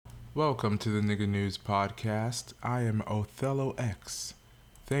Welcome to the Nigga News Podcast. I am Othello X.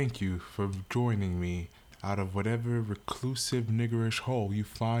 Thank you for joining me out of whatever reclusive niggerish hole you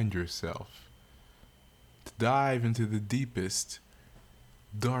find yourself to dive into the deepest,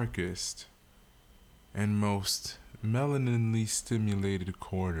 darkest, and most melaninly stimulated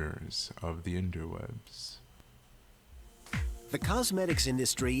corners of the interwebs. The cosmetics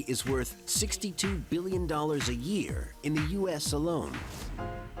industry is worth $62 billion a year in the US alone.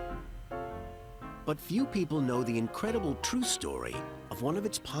 But few people know the incredible true story of one of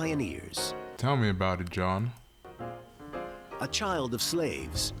its pioneers. Tell me about it, John. A child of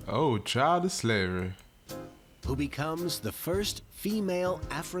slaves. Oh, child of slavery. Who becomes the first female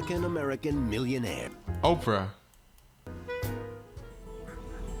African-American millionaire. Oprah.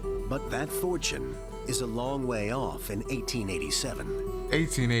 But that fortune is a long way off in 1887.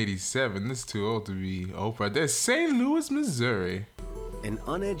 1887, this is too old to be Oprah. There's St. Louis, Missouri. An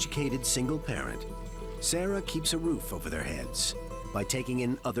uneducated single parent, Sarah keeps a roof over their heads by taking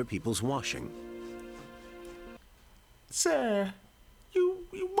in other people's washing. Sarah, you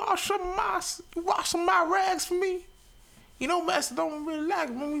wash some of my rags for me. You know, Master don't really like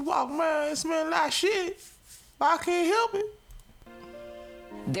it when we walk around and smell like shit. I can't help it.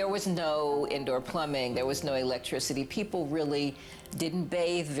 There was no indoor plumbing. There was no electricity. People really didn't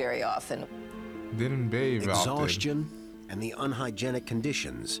bathe very often. Didn't bathe often. Exhaustion and the unhygienic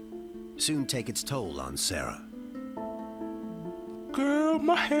conditions soon take its toll on Sarah. Girl,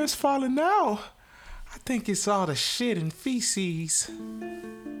 my hair's falling out. I think it's all the shit and feces.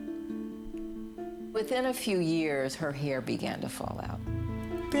 Within a few years, her hair began to fall out.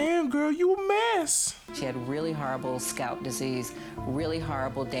 Damn, girl, you a mess. She had really horrible scalp disease, really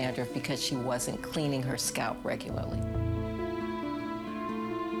horrible dandruff because she wasn't cleaning her scalp regularly.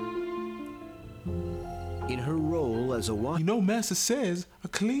 In her role as a You know, Master says a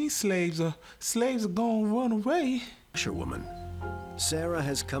clean slaves are gonna run away. washerwoman, Sarah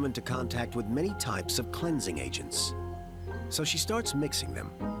has come into contact with many types of cleansing agents. So she starts mixing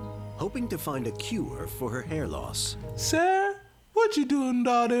them, hoping to find a cure for her hair loss. Sarah, what you doing with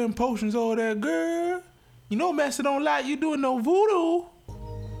all them potions over there, girl? You know Master don't like you doing no voodoo.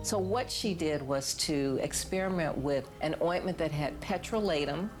 So what she did was to experiment with an ointment that had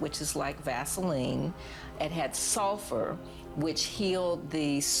petrolatum, which is like Vaseline. It had sulfur, which healed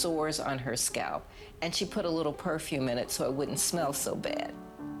the sores on her scalp. And she put a little perfume in it so it wouldn't smell so bad.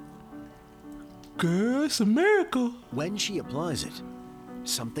 Girl, it's a miracle. When she applies it,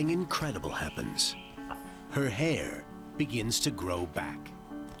 something incredible happens. Her hair begins to grow back.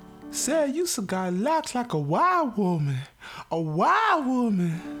 Sarah, you got locks like a wild woman. A wild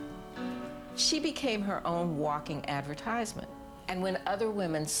woman. She became her own walking advertisement. And when other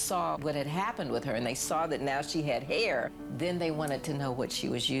women saw what had happened with her and they saw that now she had hair, then they wanted to know what she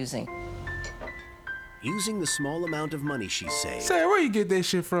was using. Using the small amount of money she saved, Sarah, where you get that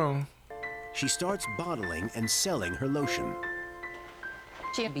shit from? she starts bottling and selling her lotion.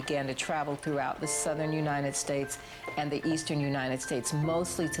 She began to travel throughout the southern United States and the eastern United States,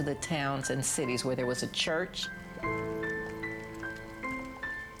 mostly to the towns and cities where there was a church.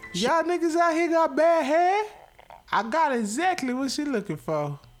 Y'all niggas out here got bad hair? I got exactly what she looking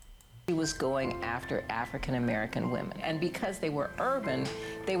for. She was going after African American women. And because they were urban,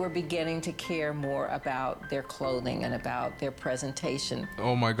 they were beginning to care more about their clothing and about their presentation.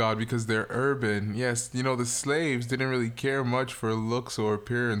 Oh my God, because they're urban. Yes, you know, the slaves didn't really care much for looks or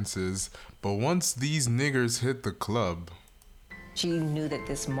appearances. But once these niggers hit the club, She knew that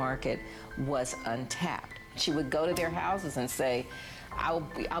this market was untapped. She would go to their houses and say, I'll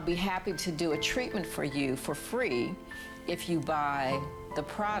be happy to do a treatment for you for free if you buy the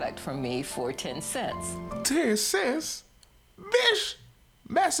product from me for 10 cents. 10 cents? Bitch,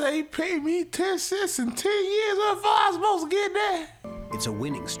 Master ain't paid me 10 cents in 10 years. What if I was supposed to get that? It's a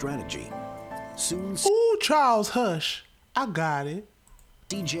winning strategy. Soon, Ooh, Charles, hush. I got it.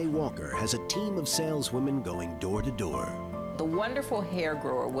 C.J. Walker has a team of saleswomen going door to door. The wonderful hair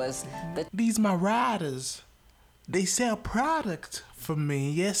grower was the These my riders. They sell product for me.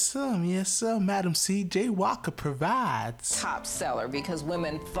 Yes, sir. Madam C.J. Walker provides. top seller because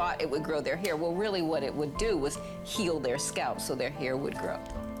women thought it would grow their hair. Well, really what it would do was heal their scalp so their hair would grow.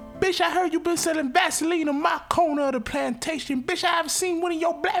 Bitch, I heard you been selling Vaseline on my corner of the plantation. Bitch, I haven't seen one of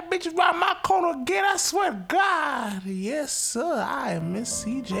your black bitches around my corner again. I swear to God. Yes, sir. I am Miss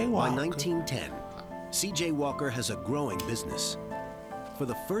C.J. By Walker. 1910, C.J. Walker has a growing business. For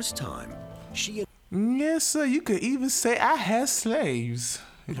the first time, she Yes, sir. You could even say I had slaves.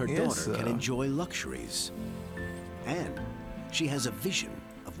 and her Yes, daughter sir. can enjoy luxuries. And she has a vision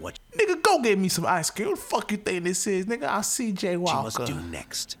of what Nigga, go get me some ice cream. What the fuck you think this is, nigga? I'm C.J. Walker. She must do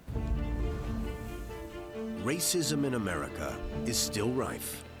next. Racism in America is still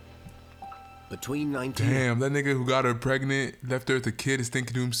rife. Between 19... Damn, that nigga who got her pregnant, left her with a kid, is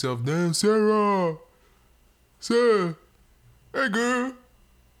thinking to himself, damn, Sarah, hey girl,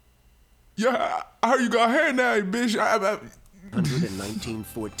 yeah, I heard you got hair now, bitch.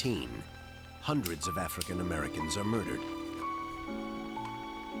 1914, hundreds of African Americans are murdered.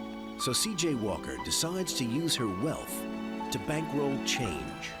 So C.J. Walker decides to use her wealth to bankroll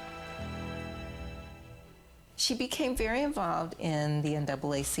change. She became very involved in the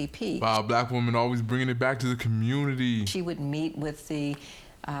NAACP. Wow, black women always bringing it back to the community. She would meet with the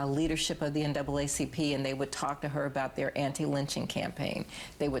leadership of the NAACP, and they would talk to her about their anti-lynching campaign.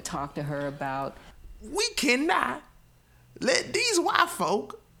 They would talk to her about... We cannot let these white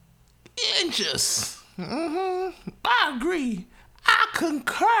folk inch us. I agree. I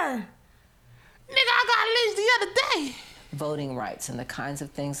concur. Nigga, I got lynched the other day. Voting rights and the kinds of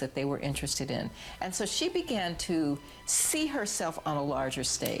things that they were interested in. And so she began to see herself on a larger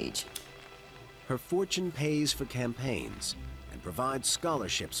stage. Her fortune pays for campaigns and provides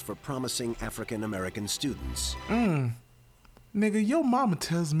scholarships for promising African American students. Nigga, your mama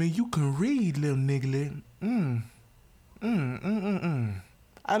tells me you can read, little nigga.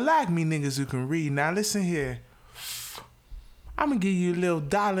 I like me niggas who can read. Now listen here. I'm gonna give you a little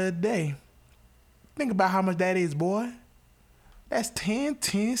 $1 a day. Think about how much that is, boy. That's 10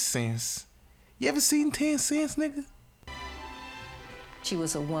 cents. You ever seen 10 cents, nigga? She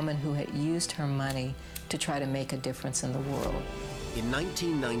was a woman who had used her money to try to make a difference in the world. In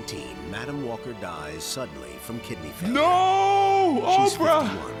 1919, Madam Walker dies suddenly from kidney failure. No! She's Oprah!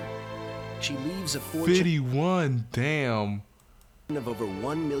 51. She leaves a fortune 51, damn. of over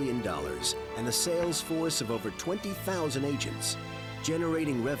 $1 million and a sales force of over 20,000 agents,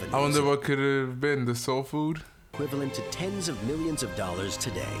 generating revenue I wonder what could have been the soul food. equivalent to tens of millions of dollars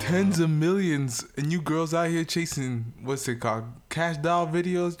today. Tens of millions, and you girls out here chasing, what's it called, cash doll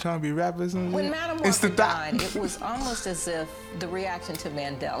videos, trying to be rappers and When shit? Madam Walker Insta died, dot. it was almost as if the reaction to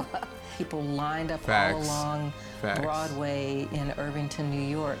Mandela. People lined up Facts. all along Facts. Broadway in Irvington, New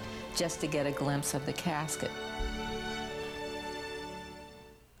York, just to get a glimpse of the casket.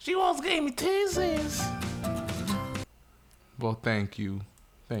 She once gave me 10 cents. Well, thank you,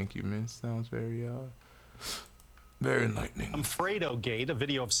 miss. Sounds very enlightening. Fredo Gate, a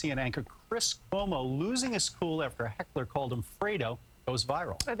video of CNN anchor Chris Cuomo losing his cool after a heckler called him Fredo goes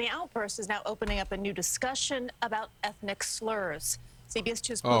viral. The outburst is now opening up a new discussion about ethnic slurs. CBS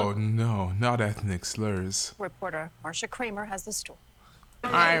 2's Oh no, not ethnic slurs. reporter Marsha Kramer has the story.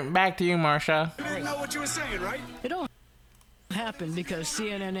 All right, back to you, Marsha. It all happened because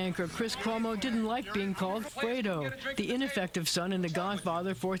CNN anchor Chris Cuomo didn't like being called Fredo, the ineffective son and the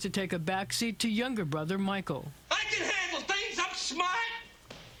godfather forced to take a backseat to younger brother Michael. I can handle things. I'm smart.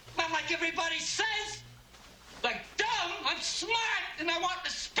 Not like everybody says. Like dumb. I'm smart and I want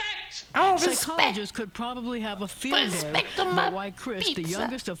respect. Psychologists could probably have a field day about why Chris, the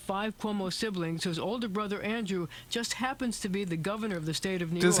youngest of 5 Cuomo siblings, whose older brother Andrew just happens to be the governor of the state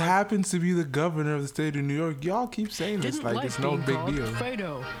of New Just York, happens to be the governor of the state of New York. Y'all keep saying this didn't like it's no being big called deal.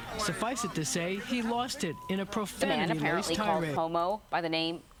 Fredo. Suffice it to say, he lost it in a The man profanity-laced apparently called tirade. Cuomo by the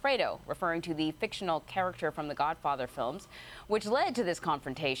name Fredo, referring to the fictional character from the Godfather films, which led to this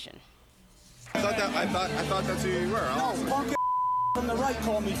confrontation. I thought that's who you were. No, punk from the right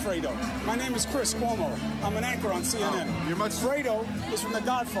called me Fredo. My name is Chris Cuomo. I'm an anchor on CNN. You're much. Fredo is from The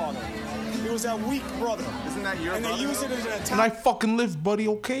Godfather. He was that weak brother. Isn't that your And brother? they use it as an And I attack fucking lift, buddy,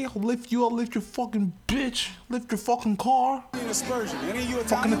 okay? I'll lift you, I'll lift your fucking bitch. Lift your fucking car. in aspersion. Any of you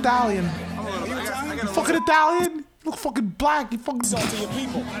Fucking Italian? Italian. Are you Italian? Fucking Italian? You look fucking black. You fucking... Insult to your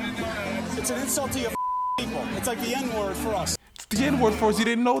people. It's an insult to your people. It's like the N-word for us. It's the N-word for us. You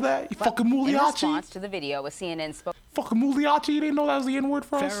didn't know that? You fucking In Mugliacci? response to the video, a CNN spokesman Fucking Mugliacci? You didn't know that was the N-word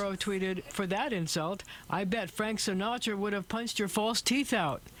for us? Farrow tweeted, "For that insult, I bet Frank Sinatra would have punched your false teeth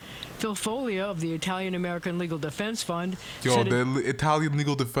out." Phil Folia of the Italian American Legal Defense Fund Yo, said the it Italian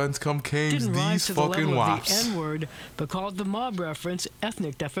legal defense came didn't rise these to the fucking level of wops. the N-word, but called the mob reference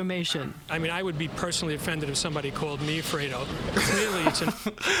ethnic defamation. I mean, I would be personally offended if somebody called me Fredo. Clearly, it's an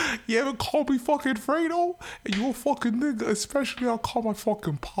You ever call me fucking Fredo? And you a fucking nigga. Especially I'll call my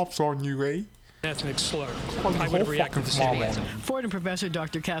fucking pops on you, eh? ethnic slur. Call you I whole would have reacted fucking the small same way. man. Ford and Professor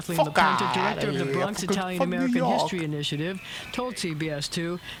Dr. Kathleen Fuck LaPointe, outta director of the here. Bronx Fuck Italian New American York. History Initiative, told CBS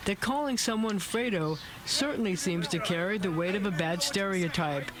 2 that calling someone Fredo certainly seems to carry the weight of a bad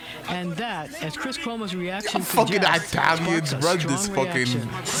stereotype, and that, as Chris Cuomo's reaction Fucking suggests, Italians sparks a run this strong fucking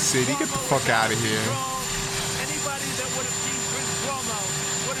reaction. city. Get the fuck out of here. Anybody that would have seen Chris Cuomo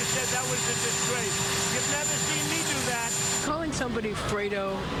would have said was a disgrace. You've never seen me do that. Calling somebody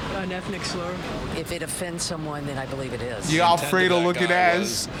Fredo an ethnic slur? If it offends someone, then I believe it is. You Alfredo looking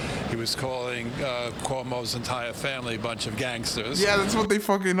ass. He was calling Cuomo's entire family a bunch of gangsters. Yeah, that's what they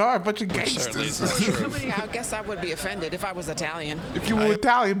fucking are, a bunch of Which certainly gangsters. isn't true. I guess I would be offended if I was Italian. If you were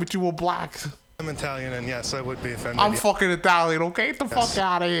Italian, but you were black. I'm Italian, and yes, I would be offended. I'm fucking Italian, okay? Get the Yes. fuck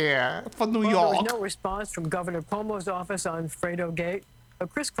out of here. From New Well, York. there was no response from Governor Cuomo's office on Fredo Gate.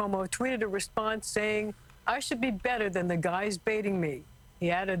 Chris Cuomo tweeted a response saying, "I should be better than the guys baiting me."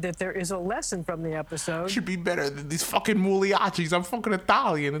 He added that there is a lesson from the episode. Should be better than these fucking muliachis. I'm fucking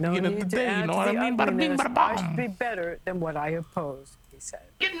Italian at the end of the day. You know what I mean? Bada bing, bada I should bong. be better than what I oppose, he said.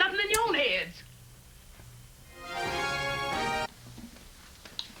 Get nothing in your own heads.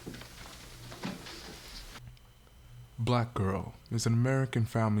 Black Girl is an American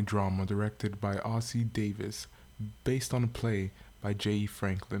family drama directed by Ossie Davis, based on a play by J.E.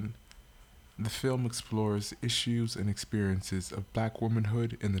 Franklin. The film explores issues and experiences of black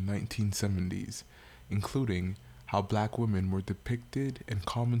womanhood in the 1970s, including how black women were depicted and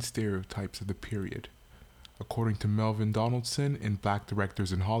common stereotypes of the period. According to Melvin Donaldson in Black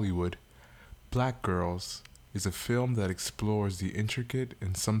Directors in Hollywood, Black Girls is a film that explores the intricate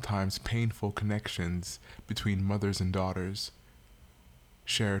and sometimes painful connections between mothers and daughters,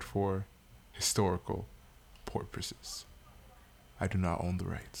 shared for historical purposes. I do not own the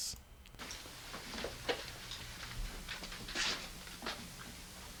rights.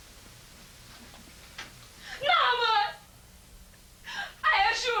 Mama! I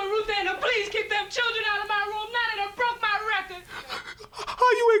asked you and Ruth Ann to please keep them children out of my room. Now they done broke my record. How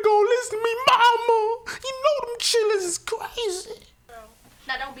you ain't gonna listen to me, mama? You know them chillers is crazy.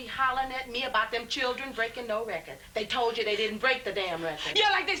 Now don't be hollering at me about them children breaking no record. They told you they didn't break the damn record. Yeah,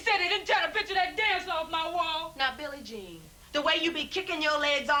 like they said they didn't tear the picture of that dance off my wall. Now, Billie Jean, the way you be kicking your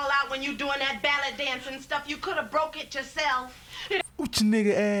legs all out when you doing that ballet dancing stuff, you could have broke it yourself. What your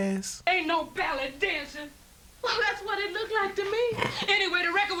nigga ass? Ain't no ballet dancing. Well, that's what it looked like to me. Anyway,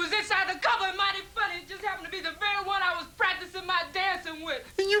 the record was inside the cover and mighty funny. It just happened to be the very one I was practicing my dancing with.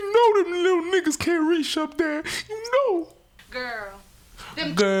 And you know them little niggas can't reach up there. You know. Girl,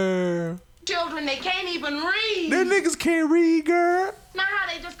 them Girl. children, they can't even read. Them niggas can't read, girl. Now how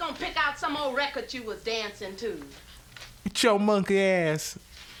they just gonna pick out some old record you was dancing to? With your monkey ass.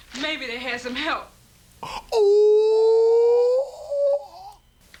 Maybe they had some help.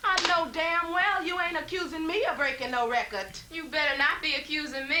 I know damn well you ain't accusing me of breaking no record. You better not be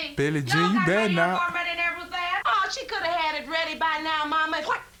accusing me. Billie Jean, you better not. Ready and everything? Oh, she could have had it ready by now, Mama.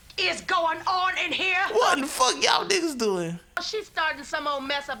 What is going on in here? What the fuck y'all niggas doing? She's starting some old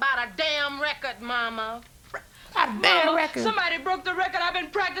mess about a damn record, Mama. Mama, somebody broke the record I've been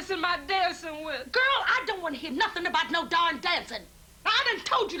practicing my dancing with. Girl, I don't want to hear nothing about no darn dancing. I done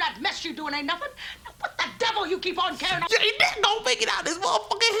told you that mess you doing ain't nothing. Now, what the devil you keep on carrying on? You ain't gonna make it out this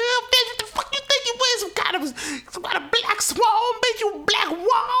motherfucking hill, bitch. What the fuck you think you wearing some kind of black swan, bitch? You black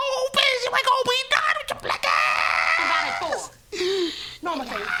wall, bitch. You ain't gonna be done with your black ass. Norma,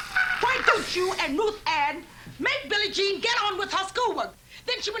 why don't you and Ruth Ann make Billie Jean get on with her schoolwork?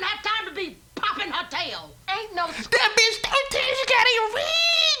 Then she wouldn't have time to be popping her tail. Ain't no that bitch 13. She can't even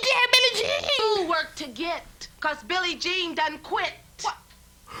read. Yeah, Billie Jean. Schoolwork to get, cause Billie Jean done quit. What?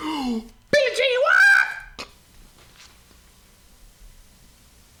 Billie Jean, what?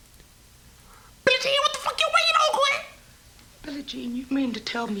 Billie Jean, what the fuck you mean you don't quit? Billie Jean, you mean to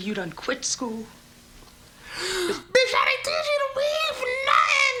tell me you done quit school? Bitch, I didn't teach you to read for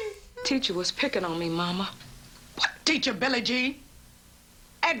nothing. Teacher was picking on me, Mama. What teacher, Billie Jean?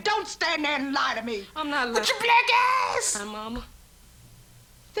 And don't stand there and lie to me. I'm not lying. With your black ass. Mama.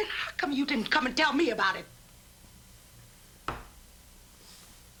 Then how come you didn't come and tell me about it?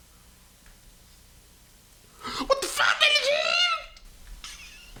 What the fuck, Billie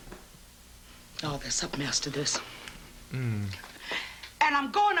Jean? Oh, there's something else to this. Mm. And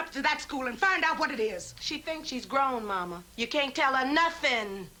I'm going up to that school and find out what it is. She thinks she's grown, Mama. You can't tell her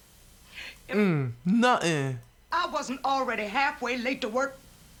nothing. Nothing. I wasn't already halfway late to work.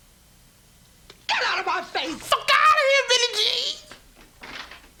 Get out of my face! Fuck out of here, Billie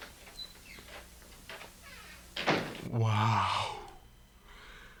Jean! Wow.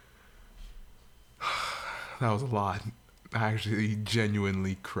 That was a lot. I actually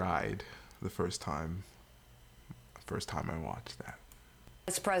genuinely cried the first time I watched that.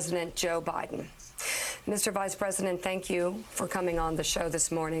 Vice President Joe Biden. Mr. Vice President, thank you for coming on the show this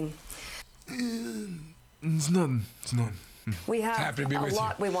morning. It's nothing. We have a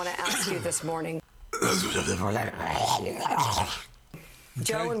lot we want to ask you this morning.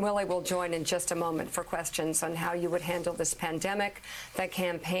 Joe and Willie will join in just a moment for questions on how you would handle this pandemic, the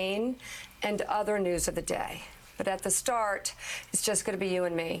campaign, and other news of the day. But at the start, it's just going to be you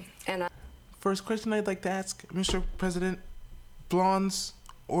and me. And First question I'd like to ask, Mr. President, blondes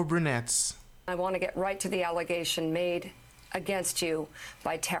or brunettes? I want to get right to the allegation made against you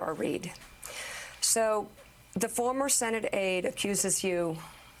by Tara Reade. So, the former Senate aide accuses you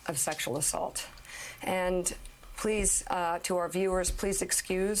of sexual assault. And please, to our viewers, please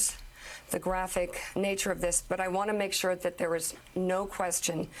excuse the graphic nature of this, but I want to make sure that there is no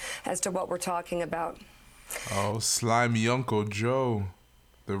question as to what we're talking about. Oh, slimy Uncle Joe.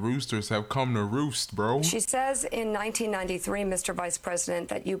 The roosters have come to roost, bro. She says in 1993, Mr. Vice President,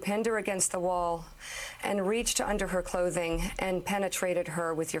 that you pinned her against the wall and reached under her clothing and penetrated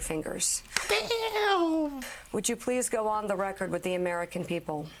her with your fingers. Damn! Would you please go on the record with the American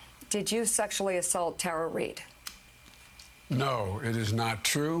people? Did you sexually assault Tara Reade? No, it is not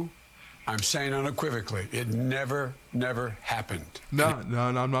true. I'm saying unequivocally, it never happened. No,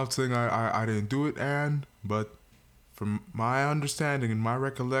 I'm not saying I didn't do it, Anne, but from my understanding and my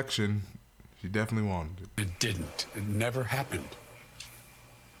recollection, she definitely wanted it. It didn't. It never happened.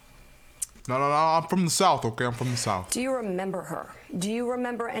 No, I'm from the South, okay? I'm from the South. Do you remember her? Do you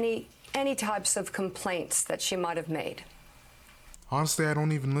remember any types of complaints that she might have made? Honestly, I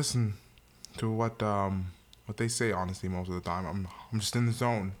don't even listen to what they say, honestly, most of the time. I'm just in the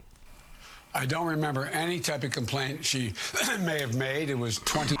zone. I don't remember any type of complaint she may have made. It was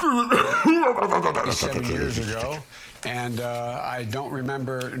 27 years ago. And I don't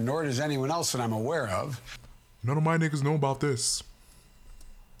remember, nor does anyone else that I'm aware of. None of my niggas know about this.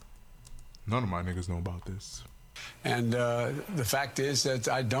 None of my niggas know about this. And the fact is that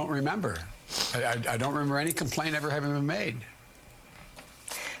I don't remember. I don't remember any complaint ever having been made.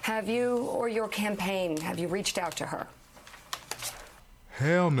 Have you, or your campaign, have you reached out to her?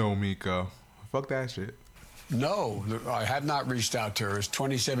 Hell no, Mika. Fuck that shit. No, I have not reached out to her. It was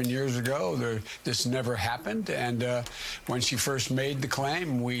 27 years ago. This never happened. And when she first made the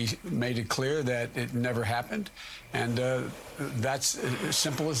claim, we made it clear that it never happened. And that's as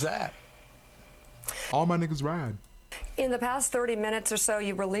simple as that. All my niggas ride. In the past 30 minutes or so,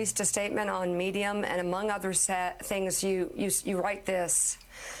 you released a statement on Medium, and among other things, you write this: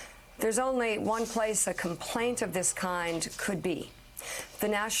 there's only one place a complaint of this kind could be, the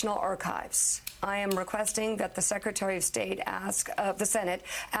National Archives. I am requesting that the Secretary of State the Senate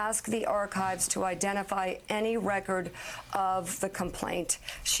ask the archives to identify any record of the complaint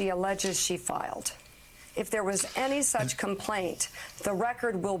she alleges she filed. If there was any such complaint, the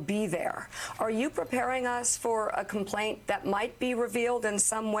record will be there. Are you preparing us for a complaint that might be revealed in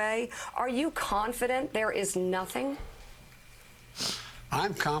some way? Are you confident there is nothing?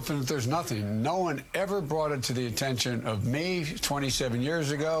 I'm confident there's nothing. No one ever brought it to the attention of me 27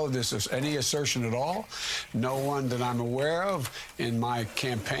 years ago. This is any assertion at all. No one that I'm aware of in my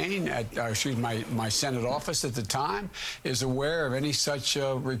campaign at, my Senate office at the time is aware of any such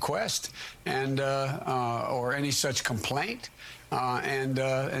request and or any such complaint.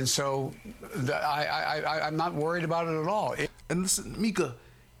 And so I'm not worried about it at all. And listen, Mika,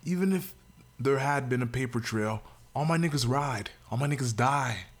 even if there had been a paper trail, all my niggas ride. All my niggas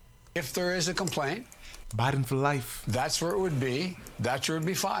die. If there is a complaint, Biden for life. That's where it would be. That's where it would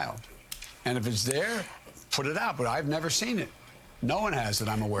be filed. And if it's there, put it out. But I've never seen it. No one has that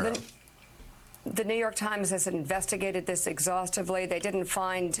I'm aware of. The New York Times has investigated this exhaustively. They didn't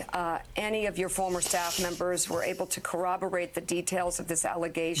find any of your former staff members were able to corroborate the details of this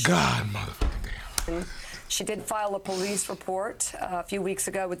allegation. God, motherfucking damn. She did file a police report a few weeks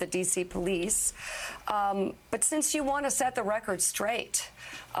ago with the D.C. police. But since you want to set the record straight,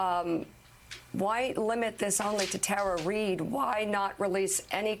 why limit this only to Tara Reade? Why not release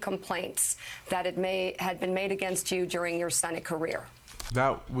any complaints that had been made against you during your Senate career?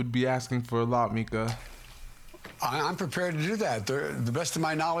 That would be asking for a lot, Mika. I'm prepared to do that. The best of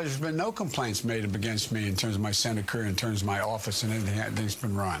my knowledge, there's been no complaints made against me in terms of my Senate career, in terms of my office and anything that's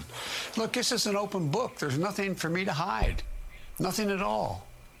been run. Look, this is an open book. There's nothing for me to hide. Nothing at all.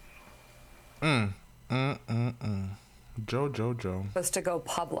 Joe. Supposed to go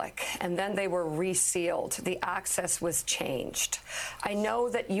public, and then they were resealed. The access was changed. I know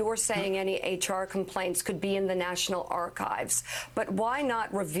that you're saying any HR complaints could be in the National Archives, but why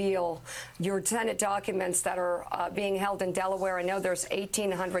not reveal your Senate documents that are being held in Delaware? I know there's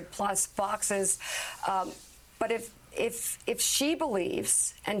 1,800 plus boxes, but if she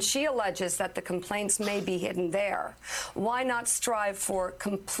believes and she alleges that the complaints may be hidden there, why not strive for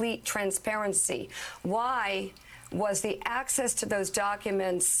complete transparency? Why was the access to those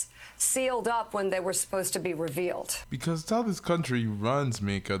documents sealed up when they were supposed to be revealed? Because it's how this country runs,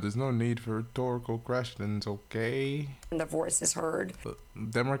 Mika. There's no need for rhetorical questions, okay? And the voice is heard. The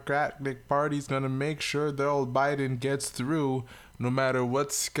Democratic Party's gonna make sure that old Biden gets through no matter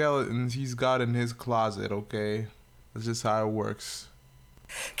what skeletons he's got in his closet, okay? That's just how it works.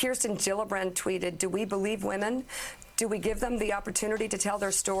 Kirsten Gillibrand tweeted, "Do we believe women? Do we give them the opportunity to tell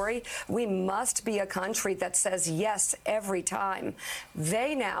their story? We must be a country that says yes every time."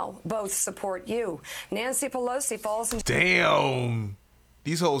 They now both support you. Nancy Pelosi falls into Damn!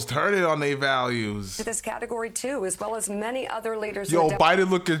 These hoes turn it on their values. this category too, as well as many other leaders. Yo, in the Biden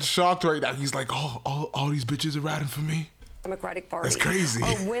looking shocked right now. He's like, oh, all these bitches are riding for me? Democratic Party. That's crazy.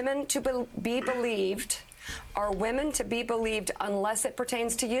 Are women to be believed? Are women to be believed unless it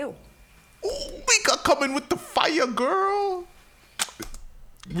pertains to you? Mika coming with the fire, girl.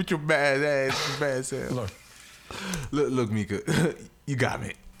 With your bad ass, bad self. Look, Mika, you got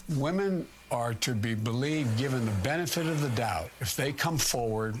me. Women are to be believed, given the benefit of the doubt. If they come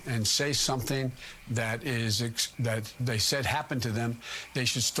forward and say something that that they said happened to them, they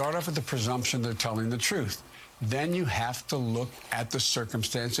should start off with the presumption they're telling the truth. Then you have to look at the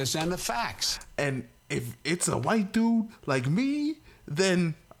circumstances and the facts. And if it's a white dude like me,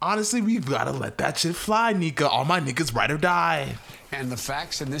 then honestly, we've got to let that shit fly, Nika. All my niggas ride or die. And the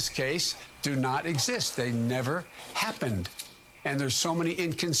facts in this case do not exist. They never happened. And there's so many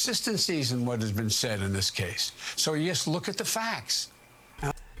inconsistencies in what has been said in this case. So yes, look at the facts.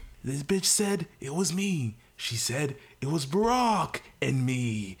 This bitch said it was me. She said it was Barack and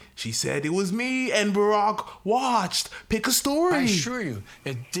me. She said it was me and Barack watched. Pick a story. I assure you,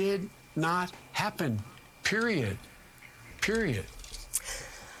 it did not happen. Period. Period.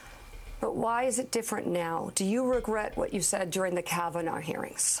 But why is it different now? Do you regret what you said during the Kavanaugh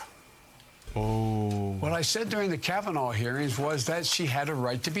hearings? Oh. What I said during the Kavanaugh hearings was that she had a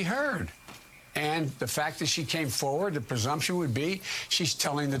right to be heard. And the fact that she came forward, the presumption would be she's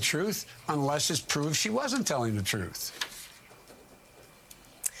telling the truth unless it's proved she wasn't telling the truth.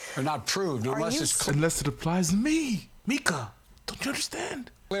 Or not proved, unless it's clear. Unless it applies to me. Mika, don't you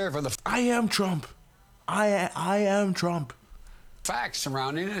understand? Clear for the I am Trump. I am Trump. Facts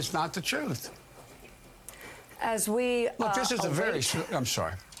surrounding it, it's not the truth. As we Look, this is a very... I'm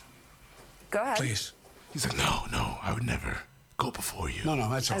sorry. Go ahead. Please. He's like, no, I would never go before you. No,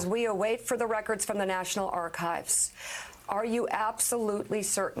 that's all. As we await for the records from the National Archives, are you absolutely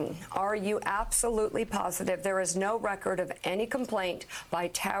certain? Are you absolutely positive there is no record of any complaint by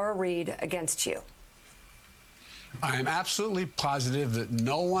Tara Reade against you? I am absolutely positive that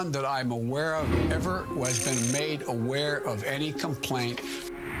no one that I'm aware of ever has been made aware of any complaint.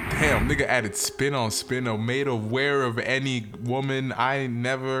 Damn, nigga added spin on spin or made aware of any woman I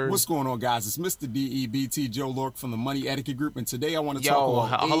never... What's going on, guys? It's Mr. DEBT, Joe Lork from the Money Etiquette Group, and today I want to talk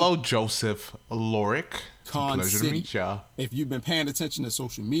about... Hello, Joseph Lorick. Pleasure to meet y'all. If you've been paying attention to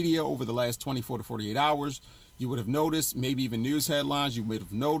social media over the last 24 to 48 hours, you would have noticed, maybe even news headlines, you would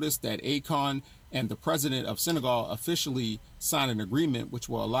have noticed that Akon and the president of Senegal officially signed an agreement which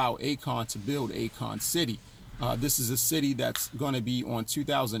will allow Akon to build Akon City. This is a city that's going to be on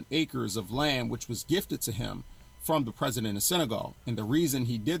 2,000 acres of land, which was gifted to him from the president of Senegal. And the reason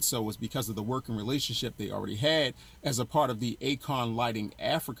he did so was because of the working relationship they already had as a part of the Akon Lighting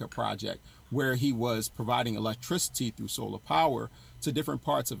Africa project, where he was providing electricity through solar power to different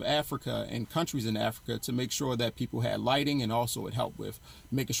parts of Africa and countries in Africa to make sure that people had lighting, and also it helped with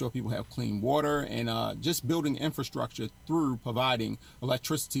making sure people have clean water and just building infrastructure through providing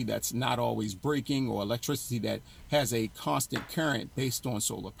electricity that's not always breaking, or electricity that has a constant current based on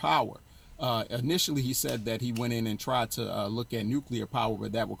solar power. Initially, he said that he went in and tried to look at nuclear power,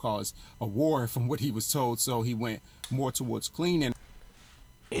 but that would cause a war from what he was told, so he went more towards clean. And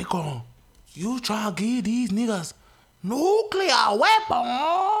Akon, you try to give these niggas nuclear weapons,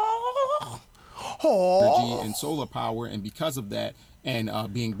 energy and solar power, and because of that, and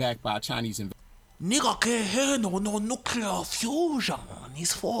being backed by Chinese investors. Nigga can't handle no nuclear fusion.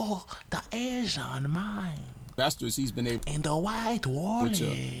 It's for the Asian mind. Investors, he's been able in the white world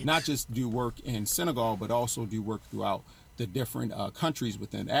to not just do work in Senegal, but also do work throughout the different countries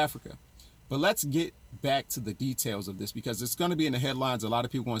within Africa. But let's get back to the details of this, because it's going to be in the headlines. A lot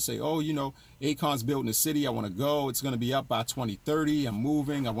of people want to say, oh, you know, Akon's building a city. I want to go. It's going to be up by 2030. I'm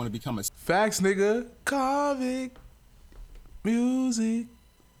moving. I want to become a... Facts, nigga. Convict. Music.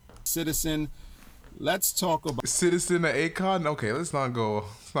 Citizen. Let's talk about... Citizen of Akon? Okay, let's not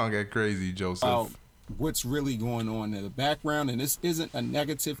get crazy, Joseph. What's really going on in the background. And this isn't a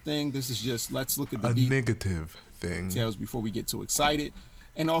negative thing. This is just, let's look at the negative thing. Details before we get too excited.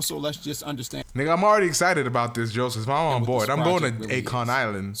 And also, let's just understand. Nigga, I'm already excited about this, Joseph. I'm on board. I'm going to really Akon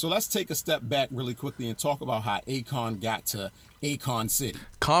Island. So let's take a step back really quickly and talk about how Akon got to Akon City.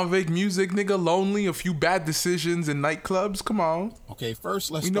 Convict music, nigga, lonely, a few bad decisions in nightclubs. Come on. Okay,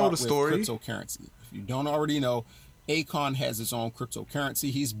 first let's know start the story. with cryptocurrency. If you don't already know, Akon has his own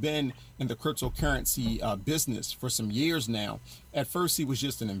cryptocurrency. He's been in the cryptocurrency business for some years now. At first, he was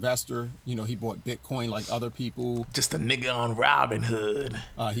just an investor. You know, he bought Bitcoin like other people. Just a nigga on Robinhood.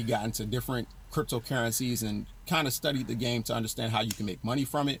 He got into different cryptocurrencies and kind of studied the game to understand how you can make money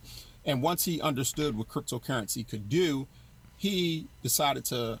from it. And once he understood what cryptocurrency could do, he decided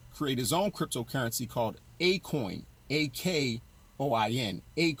to create his own cryptocurrency called Acoin, A-K-O-I-N,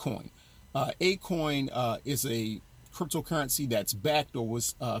 Acoin. Acoin is a cryptocurrency that's backed or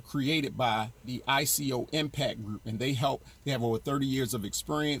was created by the ICO Impact Group, and they have over 30 years of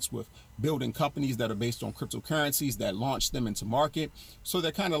experience with building companies that are based on cryptocurrencies that launch them into market. So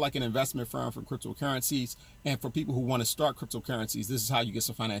they're kind of like an investment firm for cryptocurrencies, and for people who want to start cryptocurrencies, this is how you get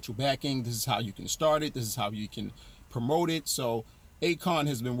some financial backing, this is how you can start it, this is how you can promote it. So Akon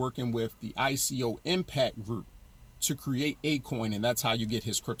has been working with the ICO Impact Group to create Acoin, and that's how you get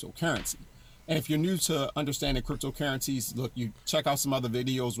his cryptocurrency. And if you're new to understanding cryptocurrencies, look, you check out some other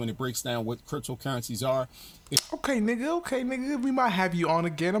videos when it breaks down what cryptocurrencies are. Okay, nigga. We might have you on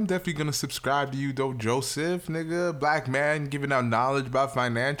again. I'm definitely going to subscribe to you, though, Joseph, nigga. Black man giving out knowledge about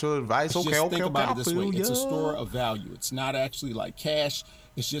financial advice. Think about it this way. It's a store of value. It's not actually like cash.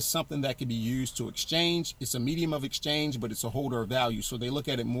 It's just something that can be used to exchange. It's a medium of exchange, but it's a holder of value. So they look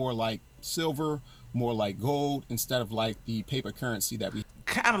at it more like silver, more like gold, instead of like the paper currency that we...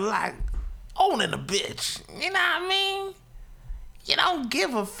 Kind of like owning a bitch. You know what I mean? You don't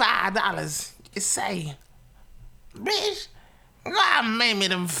give her $5. You say, bitch, God made me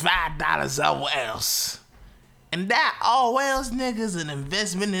them $5 or else. And that all else, nigga, is an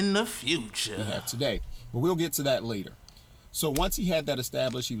investment in the future. We have today. But we'll get to that later. So once he had that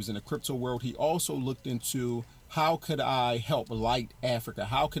established, he was in the crypto world. He also looked into how could I help light Africa?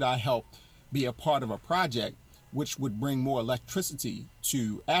 How could I help be a part of a project which would bring more electricity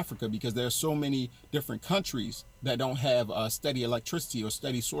to Africa, because there are so many different countries that don't have steady electricity or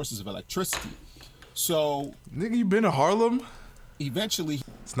steady sources of electricity. So, nigga, you been to Harlem? Eventually,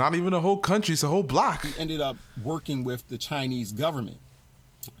 it's not even a whole country; it's a whole block. He ended up working with the Chinese government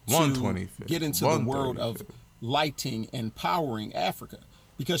to get into the world of lighting and powering Africa,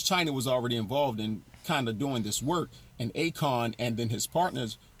 because China was already involved in kind of doing this work, and Akon and then his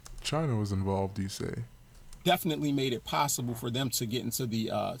partners. China was involved, you say? Definitely made it possible for them to get into the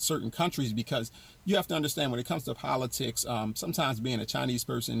certain countries, because you have to understand when it comes to politics, sometimes being a Chinese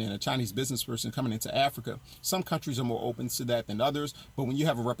person and a Chinese business person coming into Africa, some countries are more open to that than others. But when you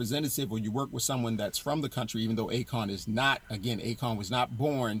have a representative or you work with someone that's from the country, even though Akon is not, again, Akon was not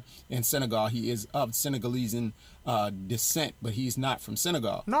born in Senegal. He is of Senegalese descent, but he's not from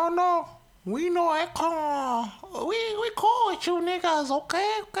Senegal. No. We know Akon. We cool with you niggas,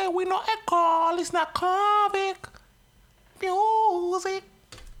 okay? Okay, we know Akon. It's not convict music.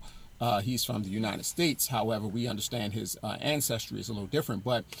 He's from the United States. However, we understand his ancestry is a little different,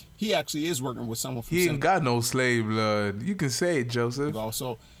 but he actually is working with someone from Senegal. He ain't got no slave blood. You can say it, Joseph.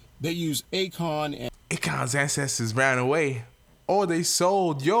 Also, they use Akon, and Akon's ancestors ran away. Or they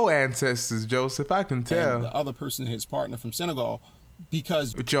sold your ancestors, Joseph. I can tell. And the other person, his partner from Senegal,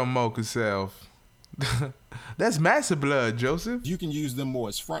 because with your mocha self. That's massive blood, Joseph. You can use them more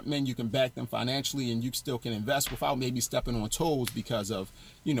as frontmen. You can back them financially, and you still can invest without maybe stepping on toes, because of,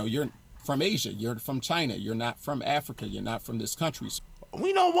 you know, you're from Asia, you're from China, you're not from Africa, you're not from this country.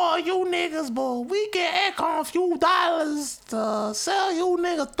 We don't want you niggas, but we get Akon a few dollars to sell you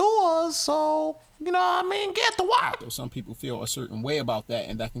niggas through us, so, you know what I mean, get to work. Some people feel a certain way about that,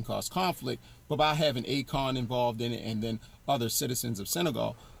 and that can cause conflict. But by having Akon involved in it, and then other citizens of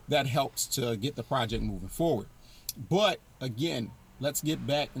Senegal, that helps to get the project moving forward. But again, let's get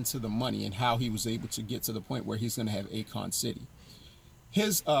back into the money and how he was able to get to the point where he's going to have Akon City.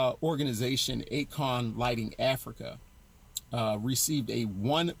 His organization, Akon Lighting Africa, received a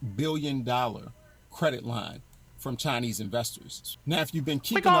 $1 billion credit line from Chinese investors. Now, if you've been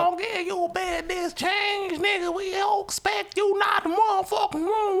keeping up... We gon' give you a business change, nigga. We don't expect you not to motherfucking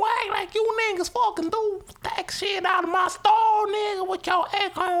run away like you niggas fucking do. Take shit out of my store, nigga, with your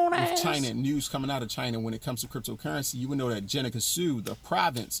Akon ass. With China, news coming out of China when it comes to cryptocurrency, you would know that Jiangsu, the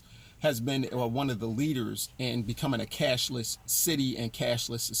province, has been one of the leaders in becoming a cashless city and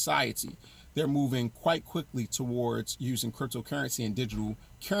cashless society. They're moving quite quickly towards using cryptocurrency and digital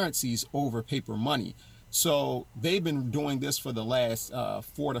currencies over paper money. So they've been doing this for the last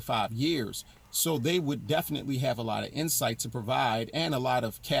 4 to 5 years. So they would definitely have a lot of insight to provide and a lot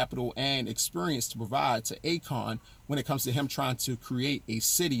of capital and experience to provide to Akon when it comes to him trying to create a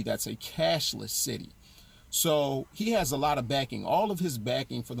city that's a cashless city. So he has a lot of backing. All of his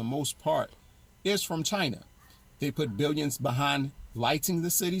backing, for the most part, is from China. They put billions behind lighting the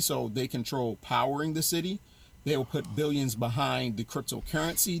city, so they control powering the city. They will put billions behind the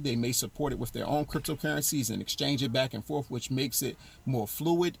cryptocurrency. They may support it with their own cryptocurrencies and exchange it back and forth, which makes it more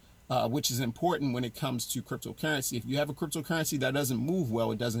fluid. Which is important when it comes to cryptocurrency. If you have a cryptocurrency that doesn't move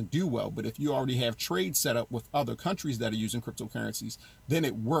well, it doesn't do well. But if you already have trade set up with other countries that are using cryptocurrencies, then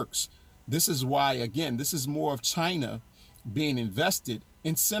it works. This is why, again, this is more of China being invested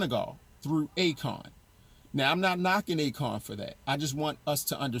in Senegal through Akon. Now, I'm not knocking Akon for that. I just want us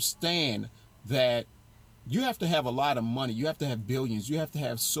to understand that you have to have a lot of money. You have to have billions. You have to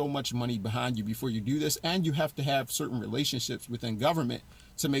have so much money behind you before you do this. And you have to have certain relationships within government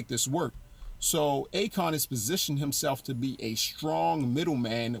to make this work. So Akon has positioned himself to be a strong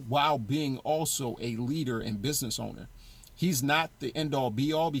middleman while being also a leader and business owner. He's not the end-all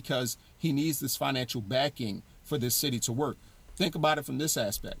be-all because he needs this financial backing for this city to work. Think about it from this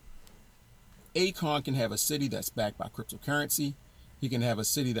aspect. Akon can have a city that's backed by cryptocurrency. He can have a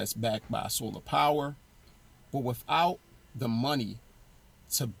city that's backed by solar power. But without the money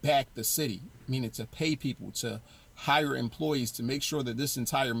to back the city, meaning to pay people, to hire employees to make sure that this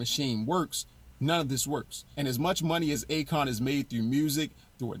entire machine works, none of this works. And as much money as Akon has made through music,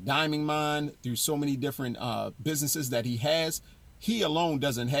 through a diamond mine, through so many different businesses that he has, he alone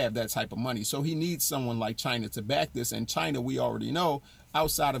doesn't have that type of money. So he needs someone like China to back this. And China, we already know,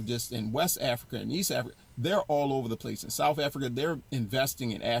 outside of just in West Africa and East Africa, they're all over the place. In South Africa, they're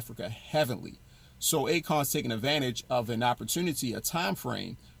investing in Africa heavily. So Akon's taking advantage of an opportunity, a time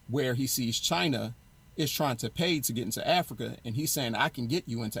frame where he sees China is trying to pay to get into Africa, and he's saying, I can get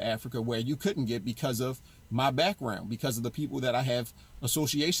you into Africa where you couldn't get because of my background, because of the people that I have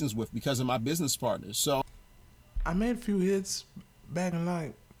associations with, because of my business partners. So I made a few hits back in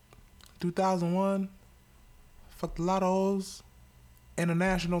like 2001. Fucked a lot of hoes.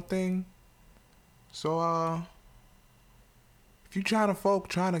 International thing. So if you trying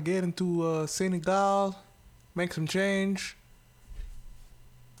to get into Senegal, make some change,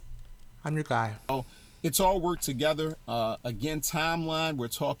 I'm your guy. Oh, it's all worked together. Again, timeline, we're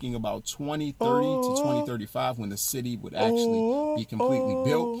talking about 2030 to 2035 when the city would actually be completely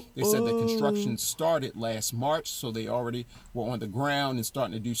built. They said the construction started last March, so they already were on the ground and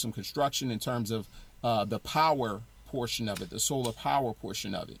starting to do some construction in terms of the power portion of it, the solar power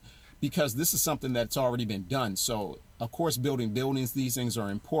portion of it, because this is something that's already been done. So, of course, building buildings, these things are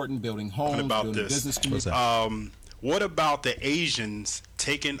important, building homes, building business communities. What about the Asians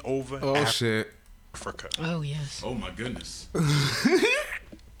taking over Africa? Oh, yes. Oh, my goodness.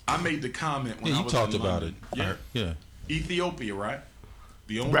 I made the comment when I was talked in about London. it. Yeah. Ethiopia, right?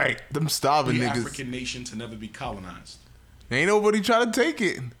 The only them starving niggas. African nation to never be colonized. Ain't nobody trying to take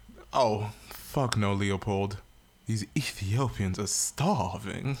it. Oh, fuck no, Leopold. These Ethiopians are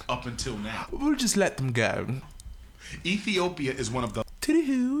starving. Up until now. We'll just let them go. Ethiopia is one of the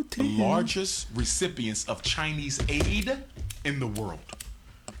largest recipients of Chinese aid in the world.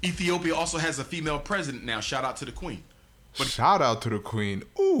 Ethiopia also has a female president now. Shout out to the queen. Shout out to the queen.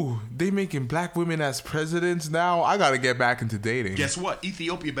 Ooh, they making black women as presidents now? I gotta get back into dating. Guess what?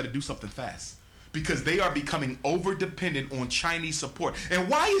 Ethiopia better do something fast, because they are becoming over-dependent on Chinese support. And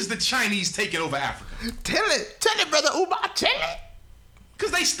why is the Chinese taking over Africa? Tell it, brother Umar, tell it.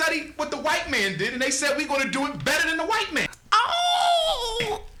 Because they studied what the white man did, and they said, we're going to do it better than the white man.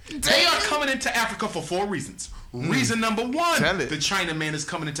 Oh! They are coming into Africa for 4 reasons. Reason number 1, the China man is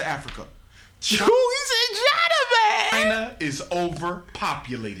coming into Africa. Who is in China, man? China is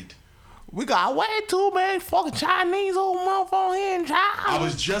overpopulated. We got way too many fucking Chinese old motherfuckers here in China. I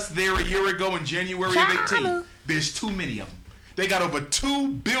was just there a year ago in January of 18. There's too many of them. They got over 2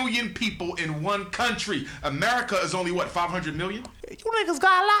 billion people in one country. America is only, what, 500 million? You niggas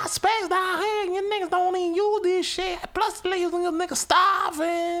got a lot of space down here, and you niggas don't even use this shit. Plus, you niggas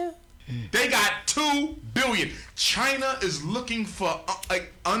starving. They got 2 billion. China is looking for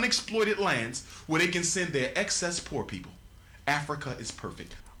unexploited lands where they can send their excess poor people. Africa is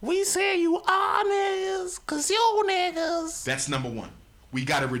perfect. We say you are niggas, cause you niggas. That's number 1. We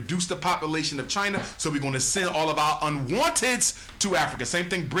got to reduce the population of China, so we're going to send all of our unwanteds to Africa. Same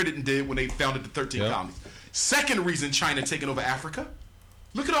thing Britain did when they founded the 13 colonies. Second reason China taking over Africa,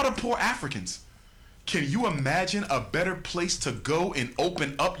 look at all the poor Africans. Can you imagine a better place to go and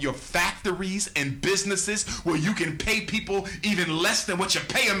open up your factories and businesses where you can pay people even less than what you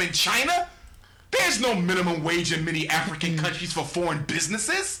pay them in China? There's no minimum wage in many African countries for foreign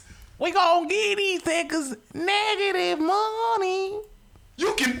businesses. We gonna give these niggas negative money.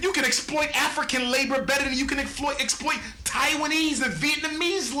 You can exploit African labor better than you can exploit Taiwanese and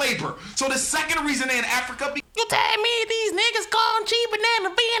Vietnamese labor. So the second reason they're in Africa. You tell me these niggas come cheaper than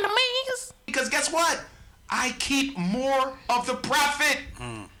the Vietnamese? Because guess what? I keep more of the profit.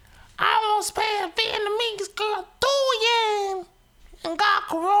 I won't spend Vietnamese girl 2 years and got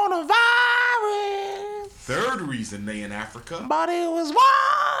coronavirus. Third reason they in Africa. But it was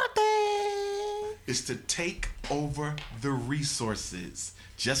worth it. Is to take over the resources.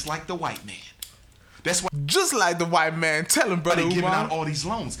 Just like the white man. That's why. Just like the white man. Tell him, brother. They're giving out all these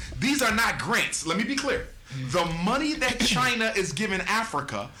loans. These are not grants. Let me be clear. The money that China is giving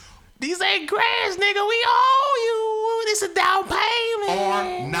Africa. These ain't grants, nigga. We owe you. This is a down payment.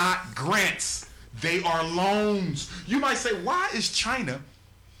 Are not grants. They are loans. You might say, why is China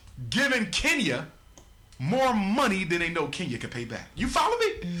giving Kenya more money than they know Kenya can pay back? You follow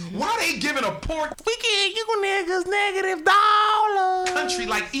me? Why they giving a poor we give you niggas negative dollars country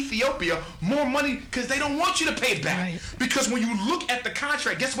like Ethiopia more money because they don't want you to pay it back? Right. Because when you look at the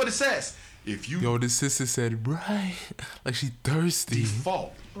contract, guess what it says? If you Yo, the sister said, right, like she thirsty.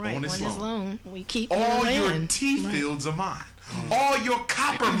 Default on this loan. We keep all your tea fields are mine. All your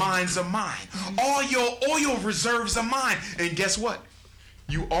copper mines are mine. All your oil reserves are mine. And guess what?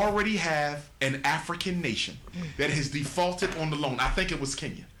 You already have an African nation that has defaulted on the loan. I think it was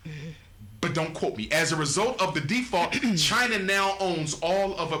Kenya. But don't quote me. As a result of the default, China now owns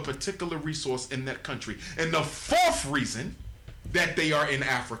all of a particular resource in that country. And the fourth reason that they are in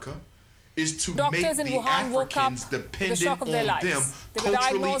Africa is to Doctors make in the Wuhan woke up Africans to the shock dependent of their on lives. them They were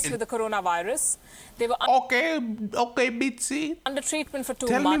culturally diagnosed with the coronavirus. They were okay, Bitsy. under treatment for 2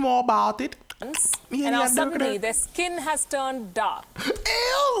 Tell months. me more about it. And now suddenly their skin has turned dark.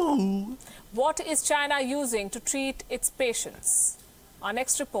 Ew! What is China using to treat its patients? Our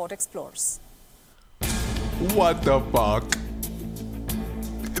next report explores. What the fuck?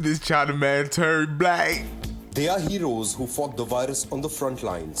 This China man turned black. They are heroes who fought the virus on the front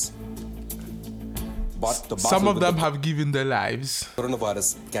lines. But the some of them have given their lives.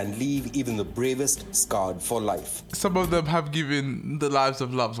 Coronavirus can leave even the bravest scarred for life. Some of them have given the lives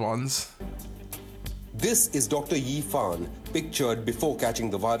of loved ones. This is Dr. Yi Fan, pictured before catching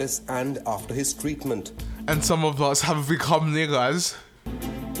the virus and after his treatment. And some of us have become niggas.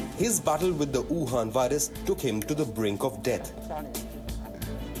 His battle with the Wuhan virus took him to the brink of death.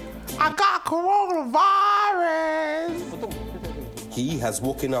 I got coronavirus! He has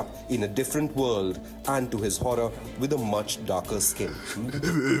woken up in a different world and, to his horror, with a much darker skin.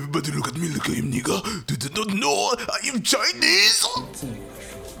 But look at me, look at him, nigga. You did not know I am Chinese.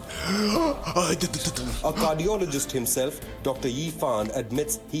 A cardiologist himself, Dr. Yi Fan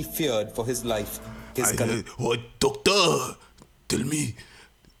admits he feared for his life. What, doctor? Tell me,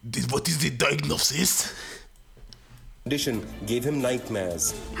 what is the diagnosis? Condition gave him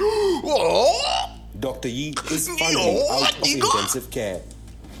nightmares. Dr. Yi is finally out of intensive care.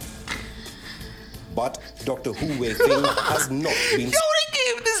 But Dr. Hu Wei-Fing has not been... Yo, they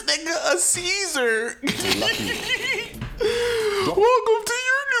gave this nigga a Caesar! lucky. Welcome to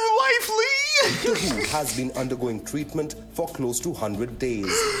your new life, Lee! Dr. Hu has been undergoing treatment for close to 100 days.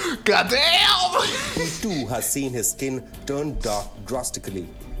 Goddamn! He too has seen his skin turn dark drastically.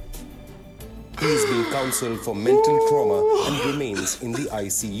 He's been counseled for mental trauma and remains in the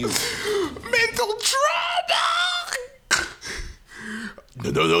ICU. Mental trauma!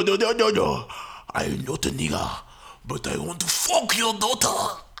 No. I'm not a nigga, but I want to fuck your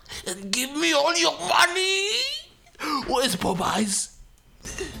daughter and give me all your money. Where's Popeyes?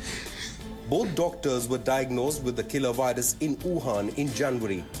 Both doctors were diagnosed with the killer virus in Wuhan in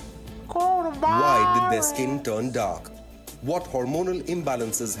January. Why did their skin turn dark? What hormonal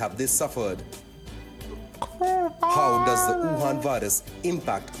imbalances have they suffered? How does the Wuhan virus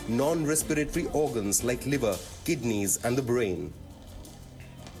impact non-respiratory organs like liver, kidneys, and the brain?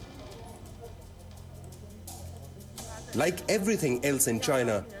 Like everything else in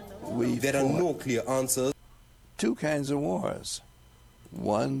China, there are no clear answers. Two kinds of wars.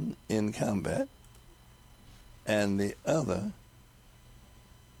 One in combat, and the other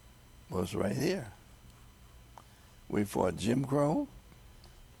was right here. We fought Jim Crow,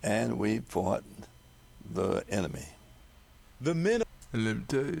 and we fought the enemy. The men. And let me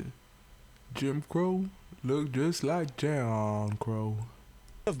tell you, Jim Crow looked just like John Crow.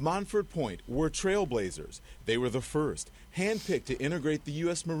 Of Montford Point were trailblazers. They were the first, handpicked to integrate the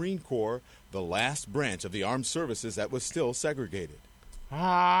U.S. Marine Corps, the last branch of the armed services that was still segregated.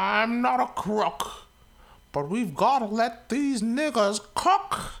 I'm not a crook, but we've got to let these niggas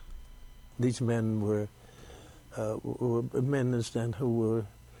cook. These men were men who were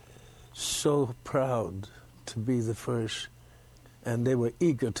so proud to be the first, and they were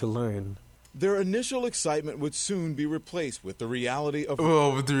eager to learn. Their initial excitement would soon be replaced with the reality of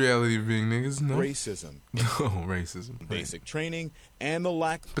with the reality of being niggas, no racism, racism, basic training, and the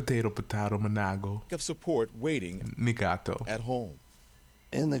lack potato monago of support waiting Nigato at home.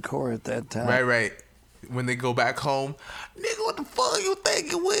 In the Corps at that time. Right. When they go back home, nigga, what the fuck you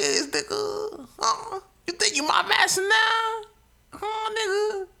think you is, nigga? You think you my master now?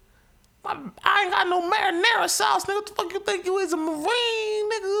 Nigga? I ain't got no marinara sauce, nigga. What the fuck you think you is, a Marine,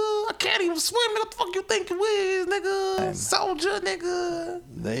 nigga? I can't even swim, nigga. What the fuck you think you is, nigga? Soldier, nigga.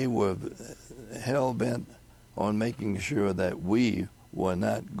 They were hell-bent on making sure that we were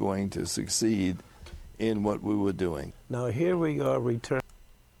not going to succeed in what we were doing. Now here we are returning.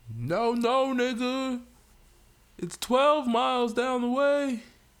 No, nigga. It's 12 miles down the way.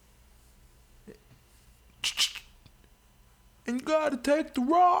 And you gotta take the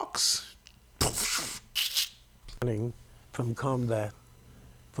rocks. From combat,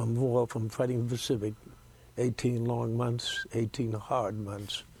 from war, from fighting the Pacific, 18 long months, 18 hard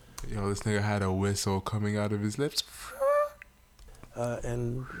months. Yo, this nigga had a whistle coming out of his lips.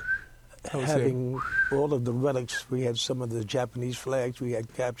 And having all of the relics, we had some of the Japanese flags we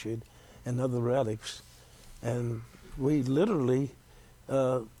had captured and other relics. And we literally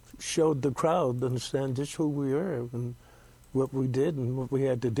showed the crowd, understand just who we were and what we did and what we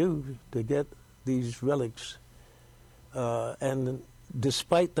had to do to get these relics. And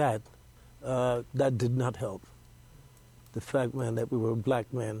despite that, that did not help. The fact, man, that we were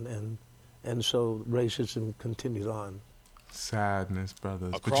black men, and so racism continued on. Sadness,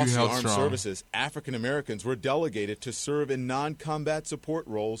 brothers. Across but you the held armed strong. services, African Americans were delegated to serve in non-combat support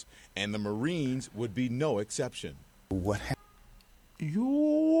roles, and the Marines would be no exception. What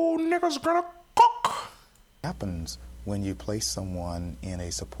You niggas gonna happens when you place someone in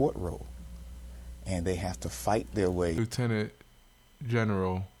a support role and they have to fight their way? Lieutenant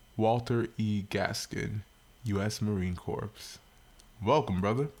General Walter E. Gaskin, U.S. Marine Corps. Welcome,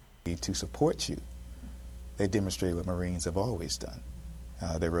 brother. To support you. They demonstrated what Marines have always done.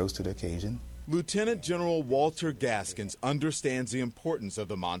 They rose to the occasion. Lieutenant General Walter Gaskins understands the importance of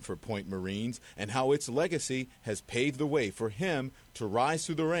the Montford Point Marines and how its legacy has paved the way for him to rise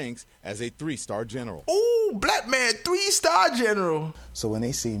through the ranks as a 3-star general. Ooh, black man, 3-star general. So when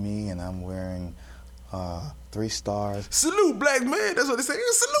they see me and I'm wearing 3 stars. Salute, black man. That's what they say.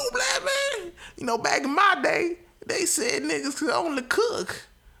 Salute, black man. You know, back in my day, they said niggas could only cook.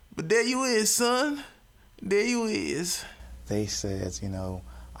 But there you is, son. There you is. They said, you know,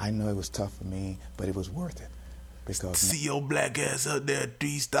 I know it was tough for me, but it was worth it. Because see your black ass out there,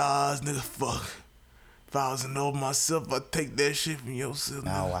 3 stars, nigga, fuck. If I was to know myself, I'd take that shit from yourself.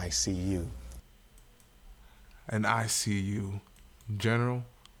 Now I see you. And I see you. General,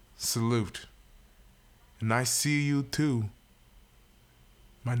 salute. And I see you too,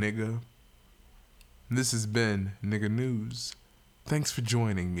 my nigga. This has been Nigga News. Thanks for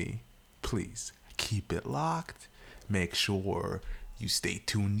joining me. Please keep it locked. Make sure you stay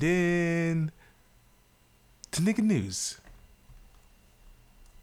tuned in to Nigga News.